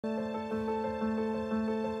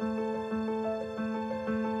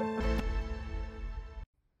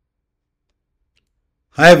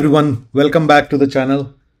Hi everyone, welcome back to the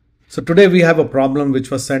channel. So today we have a problem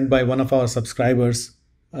which was sent by one of our subscribers,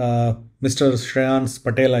 Mr. Shreyans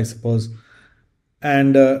Patel, I suppose.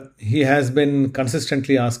 And he has been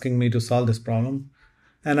consistently asking me to solve this problem.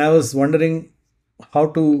 And I was wondering how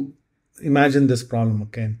to imagine this problem.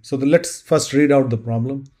 Okay, so let's first read out the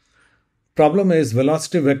problem. Problem is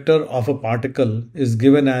velocity vector of a particle is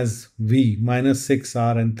given as v minus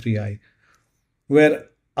 6r and 3i, where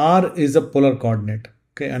r is a polar coordinate.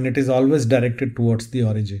 Okay, and it is always directed towards the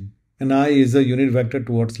origin, and I is a unit vector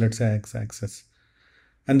towards, let's say, x-axis,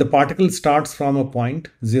 and the particle starts from a point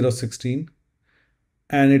 0, 16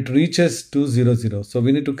 and it reaches to 0, 0. So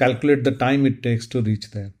we need to calculate the time it takes to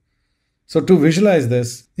reach there. So to visualize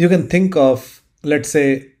this, you can think of, let's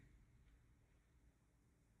say,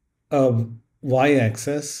 a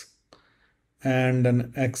y-axis and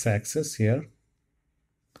an x-axis here,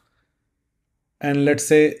 and let's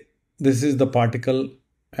say this is the particle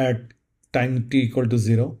at time t equal to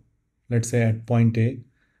 0, let's say at point A,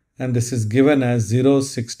 and this is given as 0,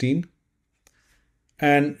 16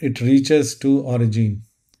 and it reaches to origin.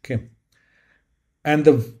 Okay, and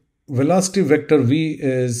the velocity vector v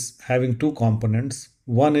is having two components.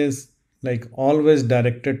 One is like always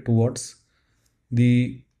directed towards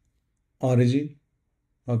the origin.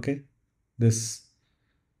 Okay, this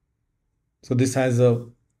has a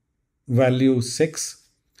value 6,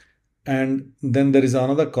 and then there is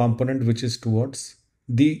another component which is towards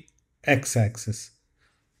the x-axis.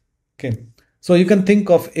 Okay, so you can think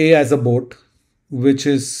of A as a boat which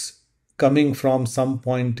is coming from some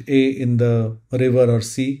point A in the river or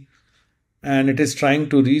sea, and it is trying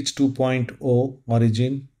to reach to point O,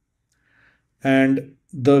 origin, and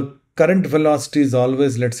the current velocity is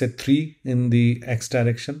always, let's say, 3 in the x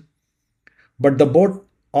direction, but the boat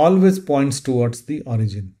always points towards the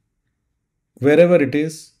origin. Wherever it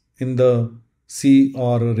is in the sea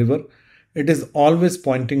or river, it is always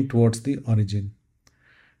pointing towards the origin.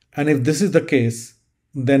 And if this is the case,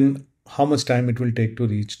 then how much time it will take to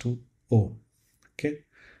reach to O. Okay.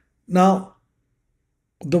 Now,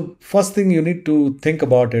 the first thing you need to think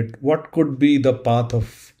about it, what could be the path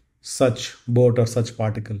of such boat or such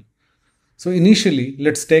particle? So initially,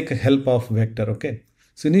 let's take help of vector. Okay.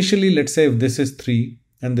 So initially, let's say if this is 3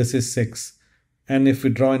 and this is 6, and if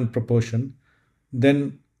we draw in proportion,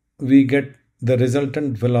 then we get the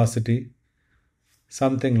resultant velocity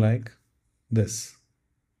something like this,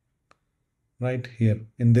 right here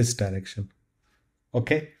in this direction.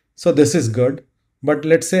 Okay, so this is good, but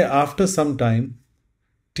let's say after some time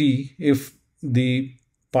t, if the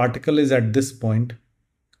particle is at this point,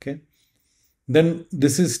 okay, then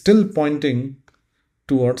this is still pointing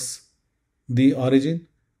towards the origin,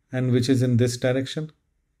 and which is in this direction.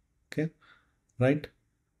 Okay, right?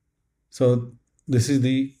 So this is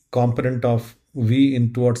the component of v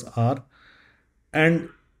in towards r, and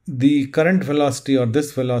the current velocity or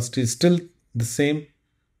this velocity is still the same,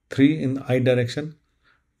 3 in I direction.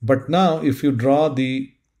 But now if you draw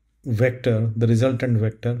the vector, the resultant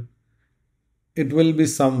vector, it will be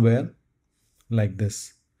somewhere like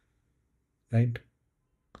this, right?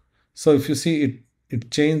 So if you see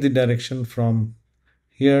it changed the direction from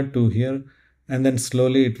here to here, and then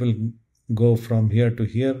slowly it will go from here to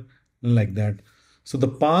here like that. So the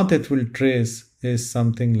path it will trace is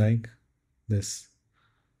something like this,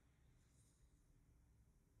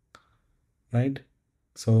 right?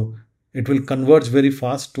 So it will converge very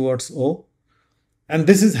fast towards O, and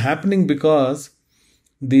this is happening because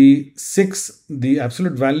the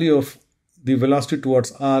absolute value of the velocity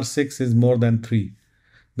towards R6 is more than 3,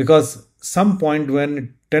 because some point when it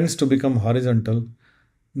tends to become horizontal,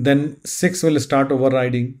 then 6 will start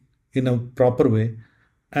overriding in a proper way,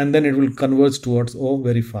 and then it will converge towards O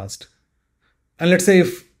very fast. And let's say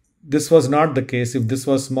if this was not the case, if this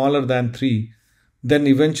was smaller than 3, then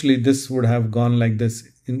eventually this would have gone like this.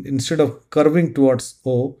 Instead of curving towards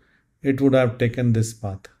O, it would have taken this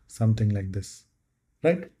path, something like this,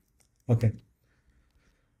 right? Okay.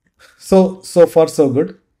 So far so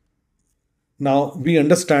good. Now we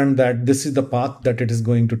understand that this is the path that it is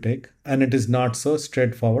going to take, and it is not so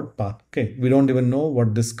straightforward path. Okay, we don't even know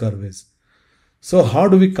what this curve is. So how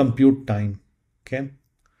do we compute time? Okay,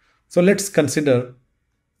 so let's consider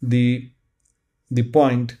the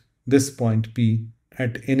point, this point P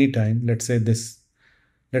at any time. Let's say this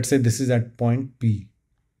is at point P,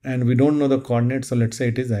 and we don't know the coordinates, so let's say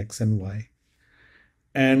it is x and y,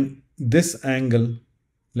 and this angle,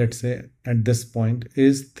 let's say at this point,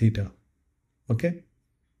 is theta. Okay,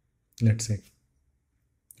 let's say.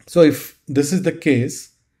 So if this is the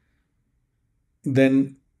case,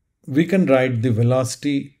 then we can write the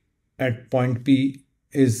velocity at point P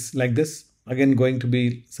is like this. again going to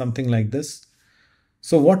be something like this.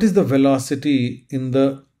 So what is the velocity in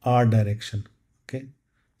the r direction? Okay,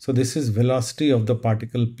 so this is velocity of the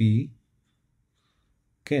particle p,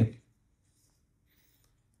 okay,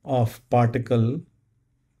 of particle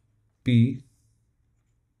p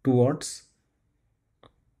towards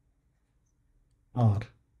r.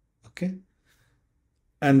 Okay,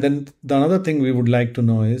 and then the another thing we would like to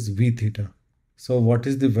know is v theta. So what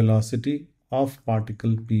is the velocity of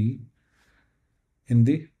particle p in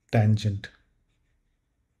the tangent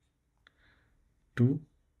to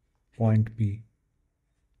point P?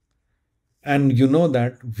 And you know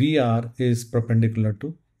that VR is perpendicular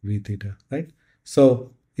to V theta, right?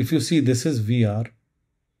 So if you see this is VR,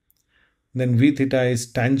 then V theta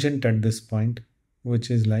is tangent at this point, which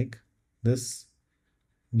is like this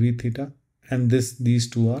V theta, and these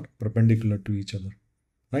two are perpendicular to each other,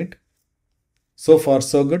 right? So far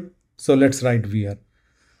so good. So let's write VR.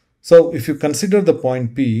 So if you consider the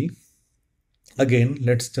point P, again,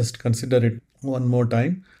 let's just consider it one more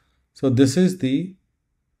time. So this is the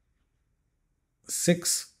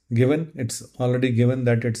 6 given, it's already given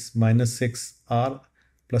that it's minus 6r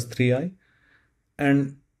plus 3i,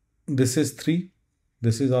 and this is 3,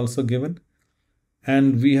 this is also given,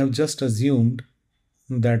 and we have just assumed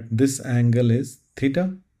that this angle is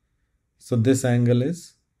theta, so this angle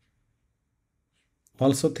is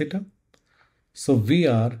also theta. So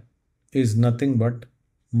VR is nothing but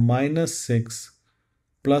minus 6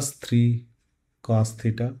 plus 3 cos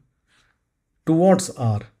theta towards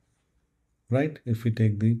r, right, if we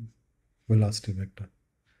take the velocity vector.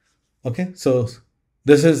 Okay, so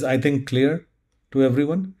this is, I think, clear to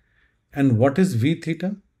everyone. And what is v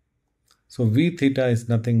theta? So v theta is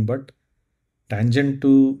nothing but tangent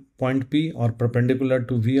to point P or perpendicular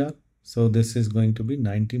to VR. So this is going to be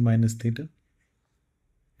 90 minus theta.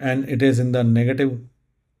 And it is in the negative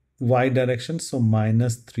y direction. So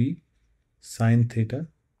minus 3 sine theta,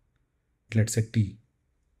 let's say t,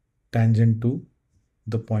 tangent to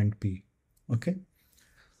the point P. Okay,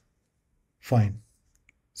 fine.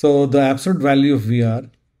 So the absolute value of VR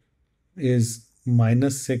is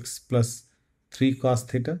minus 6 plus 3 cos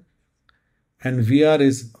theta, and VR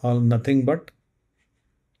is all nothing but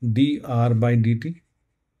dr by dt.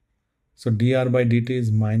 So dr by dt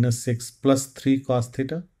is minus 6 plus 3 cos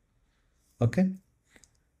theta. Okay,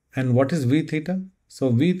 and what is v theta? So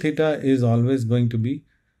v theta is always going to be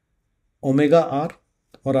omega r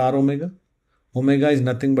or r omega. Omega is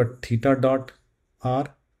nothing but theta dot r,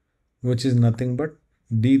 which is nothing but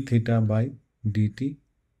d theta by dt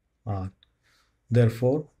r.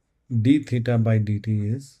 Therefore, d theta by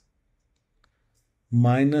dt is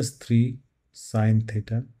minus 3 sine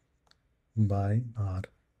theta by r.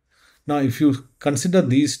 Now, if you consider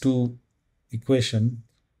these two equations,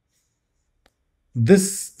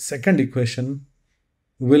 this second equation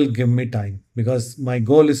will give me time, because my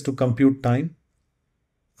goal is to compute time,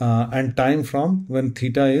 and time from when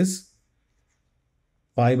theta is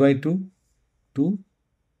pi by 2 to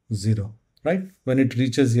 0, right? When it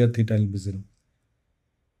reaches here, theta will be 0.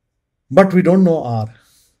 But we don't know r.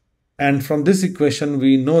 And from this equation,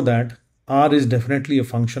 we know that r is definitely a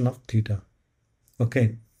function of theta.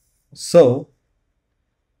 Okay, so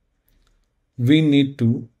we need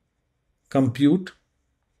to compute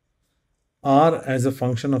r as a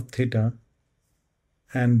function of theta,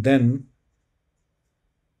 and then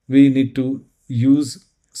we need to use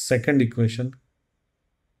second equation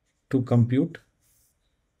to compute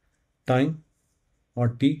time or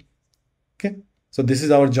t. Okay, so this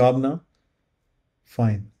is our job now.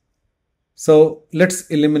 Fine. So let's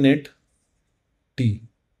eliminate t.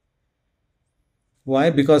 Why?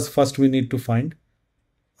 Because first we need to find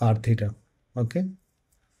r theta. Okay,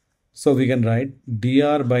 so we can write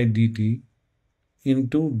dr by dt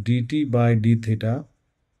into dt by d theta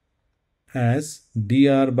as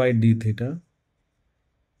dr by d theta,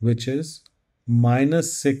 which is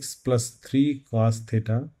minus 6 plus 3 cos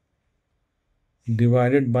theta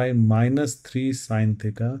divided by minus 3 sine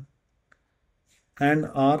theta and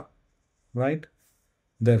r, right?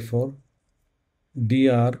 Therefore,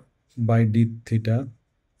 dr by d theta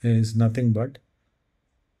is nothing but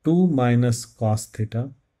 2 minus cos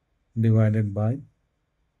theta divided by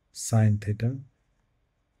sine theta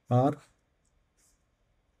r.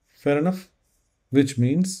 Fair enough? Which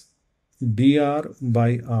means dr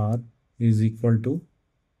by r is equal to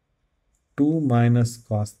 2 minus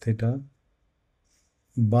cos theta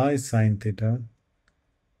by sine theta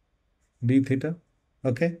d theta.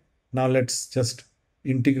 Okay, now let's just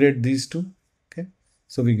integrate these two. Okay,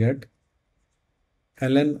 so we get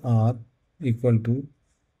ln r equal to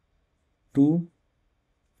 2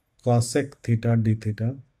 cosec theta d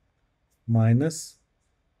theta minus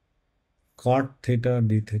cot theta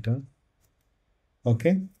d theta,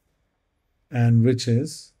 okay, and which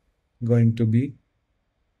is going to be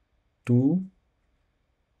 2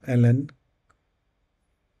 ln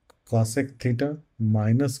cosec theta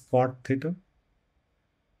minus cot theta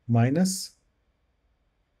minus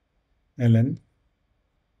ln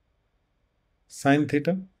sin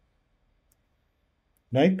theta,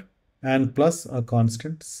 right? And plus a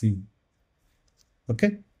constant c.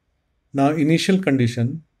 Okay. Now initially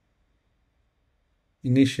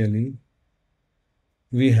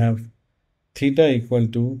we have theta equal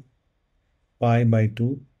to pi by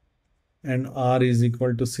 2 and r is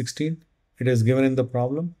equal to 16. It is given in the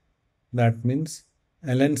problem. That means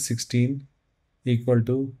ln 16 equal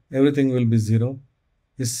to, everything will be 0,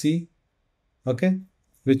 is c. Okay.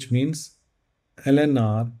 Which means ln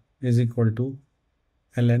r is equal to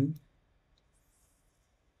ln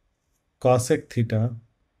cosec theta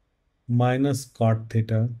minus cot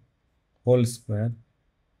theta whole square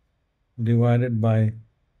divided by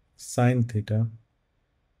sin theta,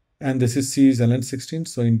 and this is c is ln 16,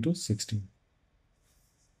 so into 16.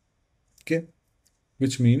 Okay,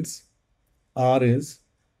 which means r is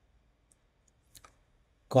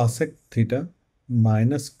cosec theta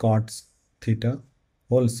minus cot theta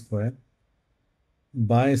whole square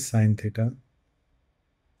by sin theta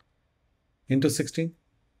into 16,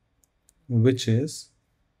 which is,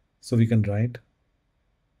 so we can write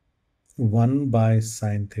 1 by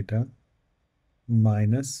sin theta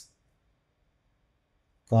minus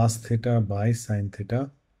cos theta by sin theta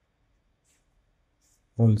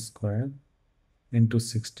whole square into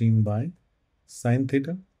 16 by sin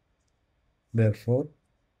theta. Therefore,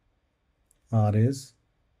 r is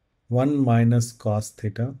 1 minus cos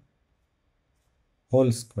theta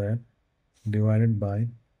whole square divided by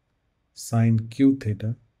sin q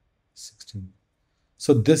theta 16.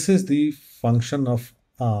 So this is the function of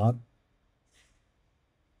r,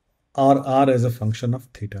 or r as a function of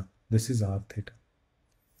theta. This is r theta.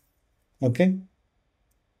 Okay.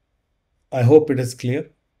 I hope it is clear,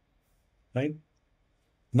 right?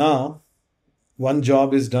 Now, one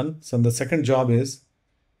job is done. So the second job is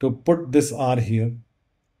to put this r here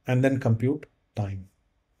and then compute time.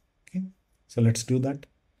 Okay. So let's do that.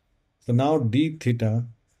 So now d theta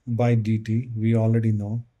by dt, we already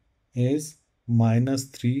know, is minus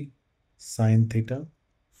 3 sin theta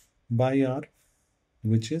by r,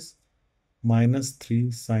 which is minus 3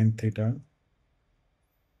 sin theta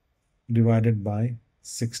divided by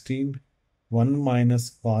 16, 1 minus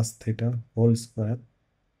cos theta whole square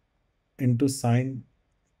into sin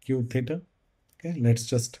q theta. Okay, let's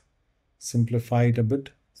just simplify it a bit.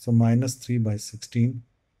 So minus 3 by 16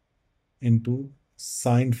 into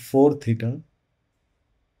sin 4 theta,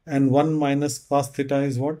 and 1 minus cos theta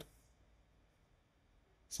is what?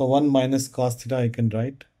 So 1 minus cos theta, I can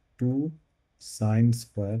write 2 sin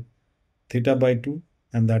square theta by 2,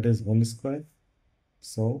 and that is whole square.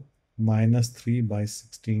 So minus 3 by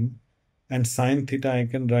 16, and sin theta I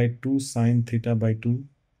can write 2 sin theta by 2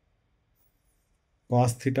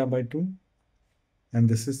 cos theta by 2, and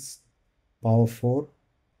this is power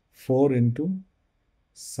 4 into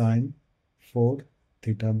sin 4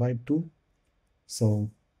 theta by 2. So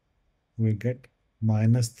we get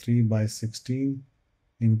minus 3 by 16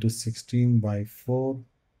 into 16 by 4,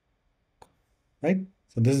 right?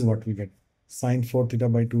 So this is what we get. Sin 4 theta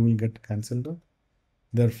by 2 will get cancelled out.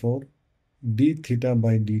 Therefore, d theta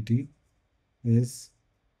by dt is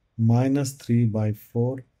minus 3 by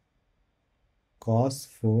 4 cos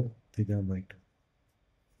 4 theta by 2.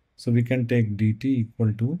 So we can take dt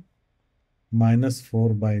equal to minus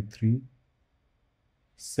 4 by 3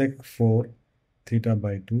 sec 4 theta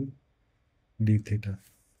by 2 d theta,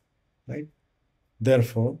 right?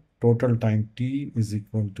 Therefore, total time t is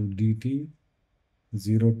equal to dt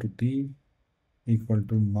 0 to t equal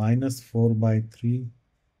to minus 4 by 3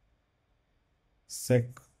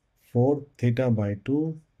 sec 4 theta by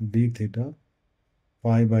 2 d theta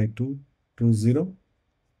pi by 2 to 0,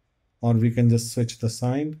 or we can just switch the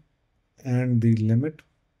sign and the limit.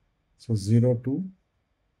 So 0 to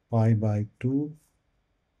pi by 2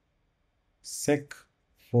 sec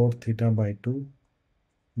 4 theta by 2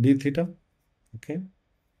 d theta. Okay.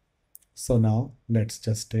 So now let's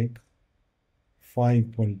just take phi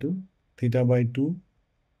equal to theta by 2.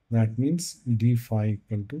 That means d phi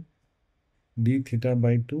equal to d theta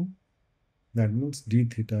by 2. That means d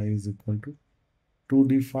theta is equal to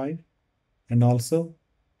 2d phi. And also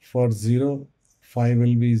for 0, phi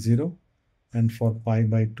will be 0. And for pi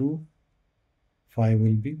by 2, phi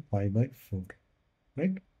will be pi by 4.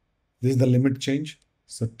 Right? This is the limit change.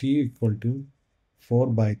 So t equal to 4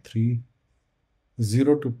 by 3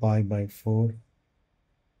 0 to pi by 4,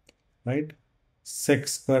 right? Sec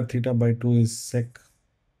square theta by 2 is sec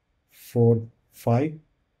 4 phi,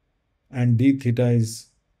 and d theta is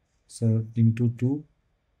so into 2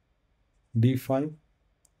 d phi.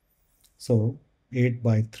 So 8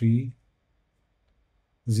 by 3,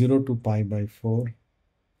 0 to pi by 4,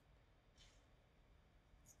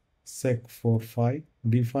 sec 4 phi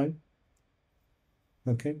d phi.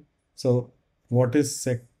 Okay, so what is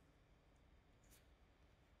sec?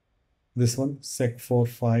 This one, sec 4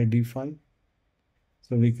 phi d phi.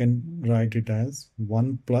 So we can write it as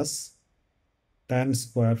 1 plus tan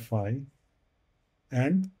square phi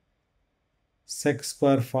and sec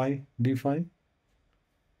square phi d phi.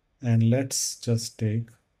 And let's just take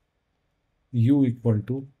u equal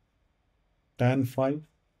to tan phi.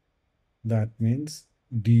 That means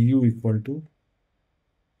du equal to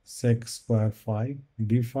sec square phi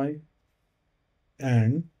d phi,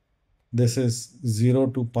 and this is 0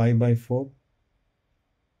 to pi by 4,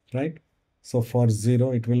 right? So for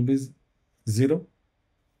 0 it will be 0,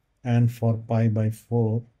 and for pi by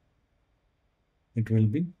 4 it will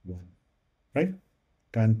be 1, right?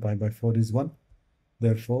 Tan pi by 4 is 1.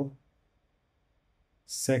 Therefore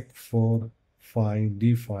sec 4 phi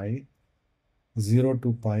d phi 0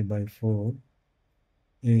 to pi by 4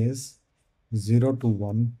 is 0 to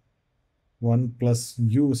 1, 1 plus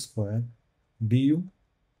u square du,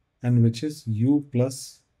 and which is u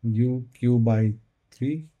plus u q by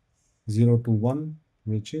 3, 0 to 1,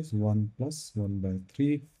 which is 1 plus 1 by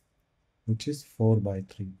 3, which is 4 by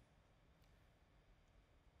 3.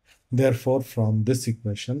 Therefore, from this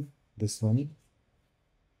equation, this one,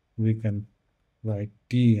 we can write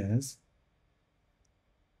t as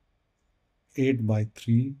 8 by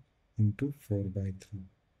 3 into 4 by 3.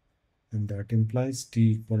 And that implies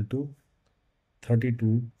t equal to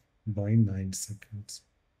 32 by 9 seconds.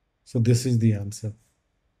 So this is the answer.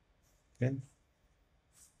 Okay.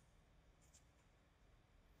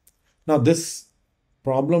 Now this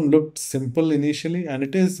problem looked simple initially, and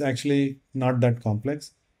it is actually not that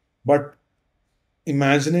complex. But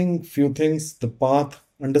imagining few things, the path,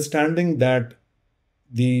 understanding that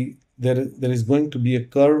there is going to be a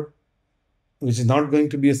curve, which is not going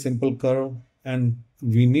to be a simple curve, and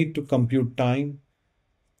we need to compute time.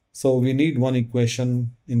 So we need one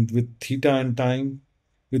equation with theta and time,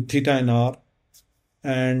 with theta and r,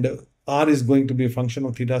 and r is going to be a function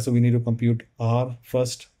of theta, so we need to compute r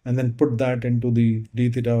first and then put that into the d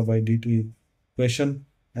theta by dt equation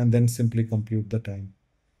and then simply compute the time.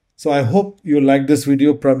 So I hope you liked this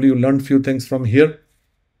video. Probably you learned few things from here.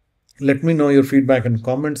 Let me know your feedback and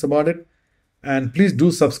comments about it. And please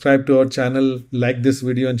do subscribe to our channel, like this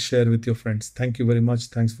video and share with your friends. Thank you very much.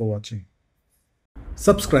 Thanks for watching.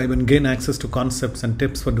 Subscribe and gain access to concepts and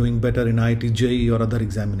tips for doing better in IIT JEE or other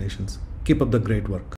examinations. Keep up the great work.